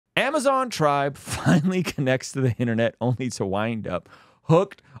Amazon tribe finally connects to the internet only to wind up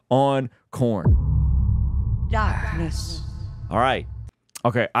hooked on corn. Darkness. All right.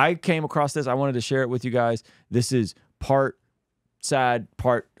 Okay, I came across this. I wanted to share it with you guys. This is part sad,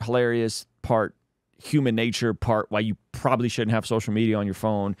 part hilarious, part human nature, part why you probably shouldn't have social media on your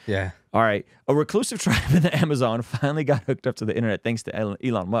phone. Yeah. All right. A reclusive tribe in the Amazon finally got hooked up to the internet thanks to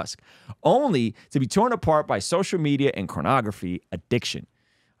Elon Musk, only to be torn apart by social media and pornography addiction.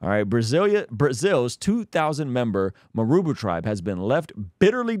 All right. Brazil's 2,000-member Marubu tribe has been left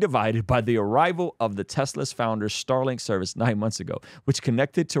bitterly divided by the arrival of the Tesla's founder's Starlink service 9 months ago, which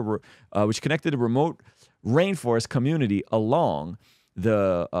connected the remote rainforest community along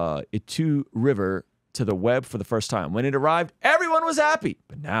the Itu River to the web for the first time. When it arrived, everyone was happy.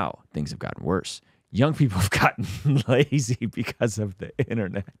 But now things have gotten worse. Young people have gotten lazy because of the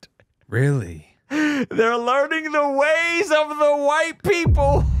internet. Really? They're learning the ways of the white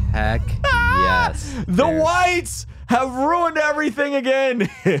people. Heck yes. The whites have ruined everything again.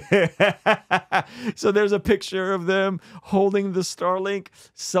 So there's a picture of them holding the Starlink,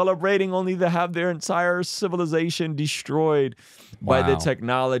 celebrating only to have their entire civilization destroyed by the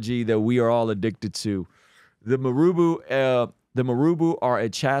technology that we are all addicted to. The Marubu are a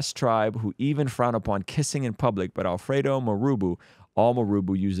chaste tribe who even frown upon kissing in public, but Alfredo Marubu, all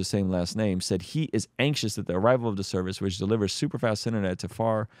Marubu use the same last name, said he is anxious that the arrival of the service, which delivers super fast internet to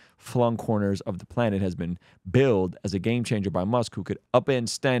far-flung corners of the planet, has been billed as a game changer by Musk, who could upend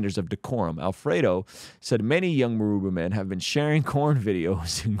standards of decorum. Alfredo said many young Marubu men have been sharing corn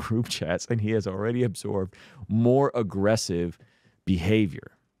videos in group chats, and he has already absorbed more aggressive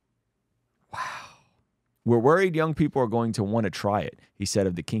behavior. Wow. We're worried young people are going to want to try it, he said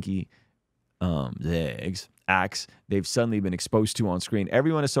of the kinky acts they've suddenly been exposed to on screen.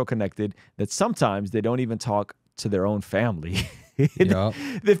 Everyone is so connected that sometimes they don't even talk to their own family. Yep.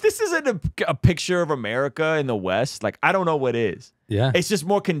 If this isn't a picture of America in the West, like, I don't know what is. Yeah. It's just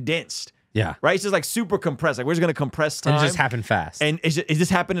more condensed. Yeah. Right? It's just like super compressed. Like, we're just going to compress time. And it just happened fast. And it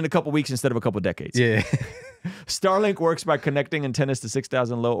just happened in a couple weeks instead of a couple decades. Yeah. Starlink works by connecting antennas to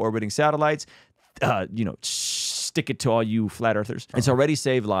 6,000 low orbiting satellites. Stick it to all you flat earthers. It's already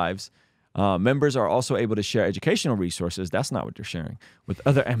saved lives. Members are also able to share educational resources. That's not what they're sharing with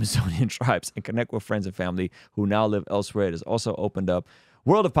other Amazonian tribes and connect with friends and family who now live elsewhere. It has also opened up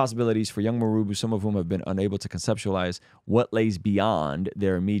world of possibilities for young Marubu, some of whom have been unable to conceptualize what lays beyond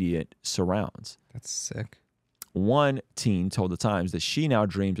their immediate surrounds. That's sick. One teen told the Times that she now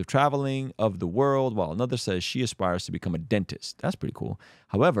dreams of traveling of the world, while another says she aspires to become a dentist. That's pretty cool.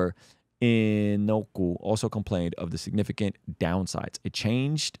 However, Inoku also complained of the significant downsides. It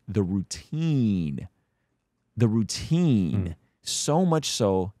changed the routine. So much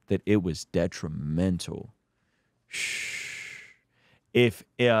so that it was detrimental. If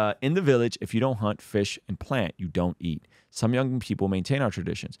in the village, if you don't hunt, fish, and plant, you don't eat. Some young people maintain our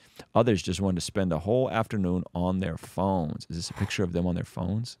traditions. Others just want to spend the whole afternoon on their phones. Is this a picture of them on their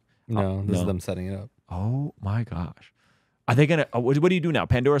phones? No, this is them setting it up. Oh my gosh. Are they gonna? What do you do now?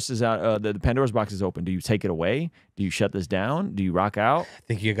 Pandora's is out. The Pandora's box is open. Do you take it away? Do you shut this down? Do you rock out? I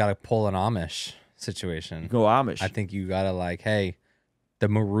think you got to pull an Amish situation. Go Amish. I think you got to like, hey, the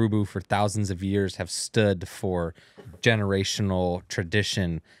Marubu for thousands of years have stood for generational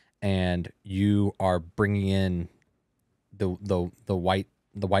tradition, and you are bringing in the white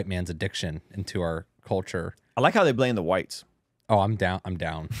man's addiction into our culture. I like how they blame the whites. Oh, I'm down.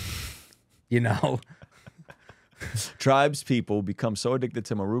 You know. Tribes people become so addicted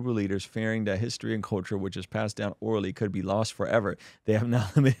to Marubu leaders, fearing that history and culture, which is passed down orally, could be lost forever. They have now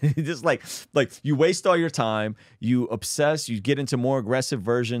limited, just like you waste all your time, you obsess, you get into more aggressive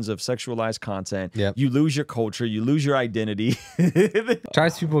versions of sexualized content. Yep. You lose your culture, you lose your identity.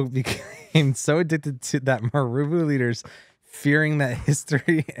 Tribes people became so addicted to that Marubu leaders, fearing that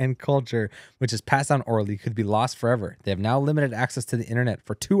history and culture, which is passed down orally, could be lost forever. They have now limited access to the internet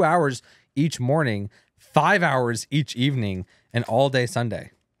for 2 hours each morning, 5 hours each evening, and all day Sunday.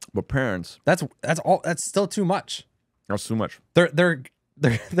 But parents, that's still too much. That's too much. They're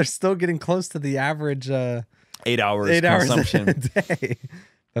still getting close to the average 8 hours consumption consumption a day.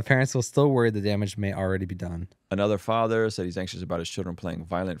 But parents will still worry the damage may already be done. Another father said he's anxious about his children playing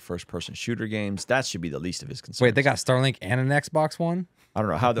violent first-person shooter games. That should be the least of his concerns. Wait, they got Starlink and an Xbox One? I don't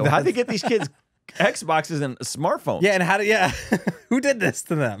know how they get these kids Xboxes and smartphones. Yeah, and who did this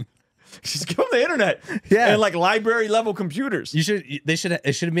to them? Just give them the internet. Yeah. And like library level computers. It should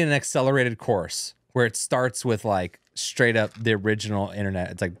have been an accelerated course where it starts with like straight up the original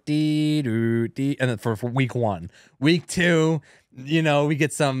internet. It's like dee doo dee, and then for week 1. Week 2, you know, we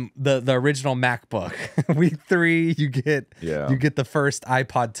get the original MacBook. Week 3, you get the first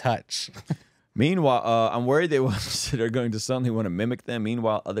iPod Touch. Meanwhile, I'm worried they're going to suddenly want to mimic them.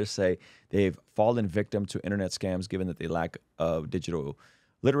 Meanwhile, others say they've fallen victim to internet scams given that they lack of digital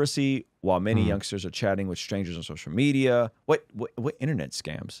literacy, while many youngsters are chatting with strangers on social media. What internet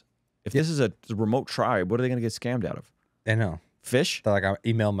scams? If this is a remote tribe, what are they going to get scammed out of? I know. Fish? They're like,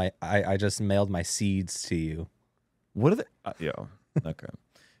 I just mailed my seeds to you. What are they? Okay.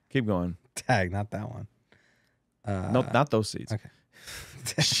 Keep going. Tag, not that one. No, not those seeds. Okay.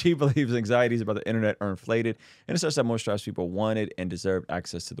 She believes anxieties about the internet are inflated, and it starts that most tribes people wanted and deserved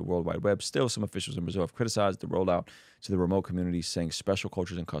access to the World Wide Web. Still, some officials in Brazil have criticized the rollout to the remote communities, saying special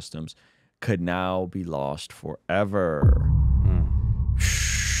cultures and customs could now be lost forever.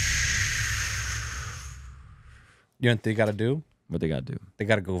 You know what they got to do? What they got to do? They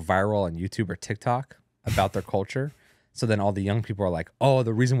got to go viral on YouTube or TikTok about their culture. So then all the young people are like, oh,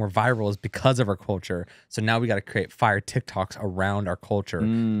 the reason we're viral is because of our culture. So now we got to create fire TikToks around our culture.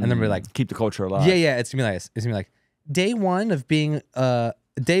 And then we're like, keep the culture alive. Yeah. It's gonna be like this. It's gonna be like day one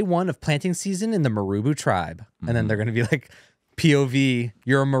of planting season in the Marubu tribe. And then they're gonna be like, POV,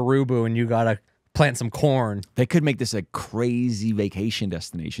 you're a Marubu and you gotta plant some corn. They could make this a crazy vacation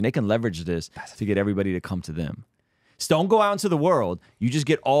destination. They can leverage this to get everybody to come to them. So don't go out into the world. You just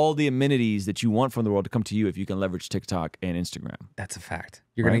get all the amenities that you want from the world to come to you if you can leverage TikTok and Instagram. That's a fact.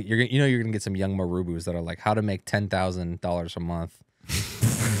 You're gonna get some young Marubus that are like, how to make $10,000 a month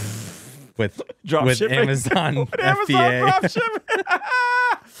with Amazon FBA.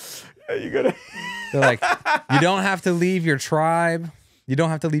 They're like, you don't have to leave your tribe. You don't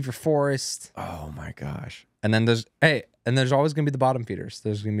have to leave your forest. Oh my gosh. And then there's always gonna be the bottom feeders.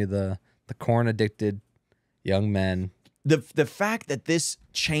 There's gonna be the corn addicted young men. The fact that this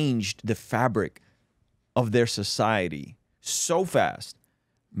changed the fabric of their society so fast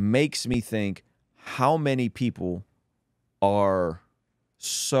makes me think how many people are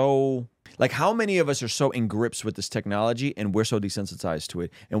so, like, how many of us are so in grips with this technology and we're so desensitized to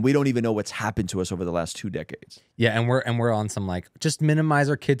it and we don't even know what's happened to us over the last 2 decades. Yeah, and we're on some like, just minimize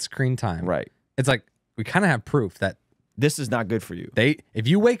our kids' screen time. Right. It's like we kind of have proof that this is not good for you. If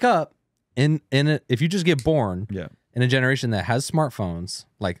you wake up if you just get born in a generation that has smartphones,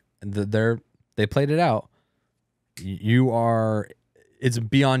 like they played it out, it's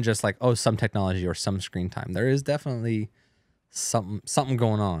beyond just like, oh, some technology or some screen time. There is definitely something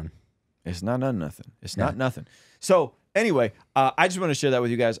going on. It's not nothing. It's not nothing. So anyway, I just want to share that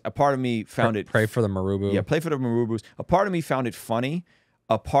with you guys. A part of me found it. Pray for the Marubu. Yeah, pray for the Marubus. A part of me found it funny.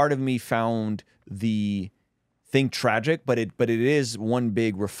 A part of me found the thing tragic, but it is one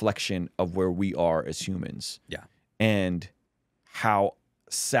big reflection of where we are as humans. Yeah. And how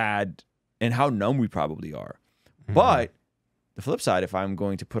sad and how numb we probably are. But the flip side, if I'm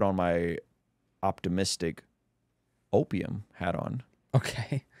going to put on my optimistic opium hat on.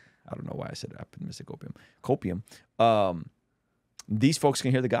 Okay. I don't know why I said optimistic copium. These folks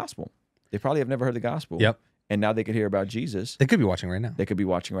can hear the gospel. They probably have never heard the gospel. Yep. And now they could hear about Jesus. They could be watching right now. They could be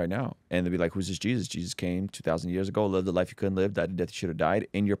watching right now. And they'll be like, who's this Jesus? Jesus came 2,000 years ago, lived the life you couldn't live, died the death you should have died,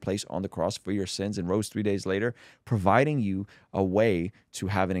 in your place on the cross for your sins, and rose 3 days later, providing you a way to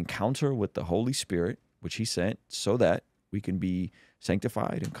have an encounter with the Holy Spirit, which he sent so that we can be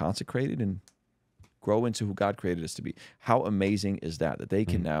sanctified and consecrated and grow into who God created us to be. How amazing is that they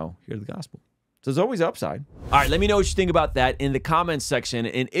can now hear the gospel? So there's always upside. All right, let me know what you think about that in the comments section.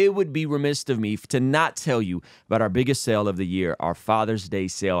 And it would be remiss of me to not tell you about our biggest sale of the year, our Father's Day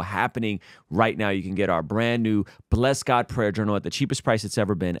sale happening right now. You can get our brand new Bless God Prayer Journal at the cheapest price it's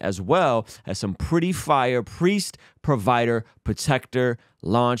ever been, as well as some pretty fire priest, provider, protector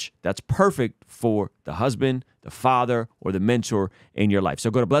launch that's perfect for the husband, the father, or the mentor in your life.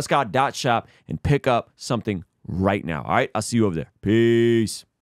 So go to blessgod.shop and pick up something right now. All right, I'll see you over there. Peace.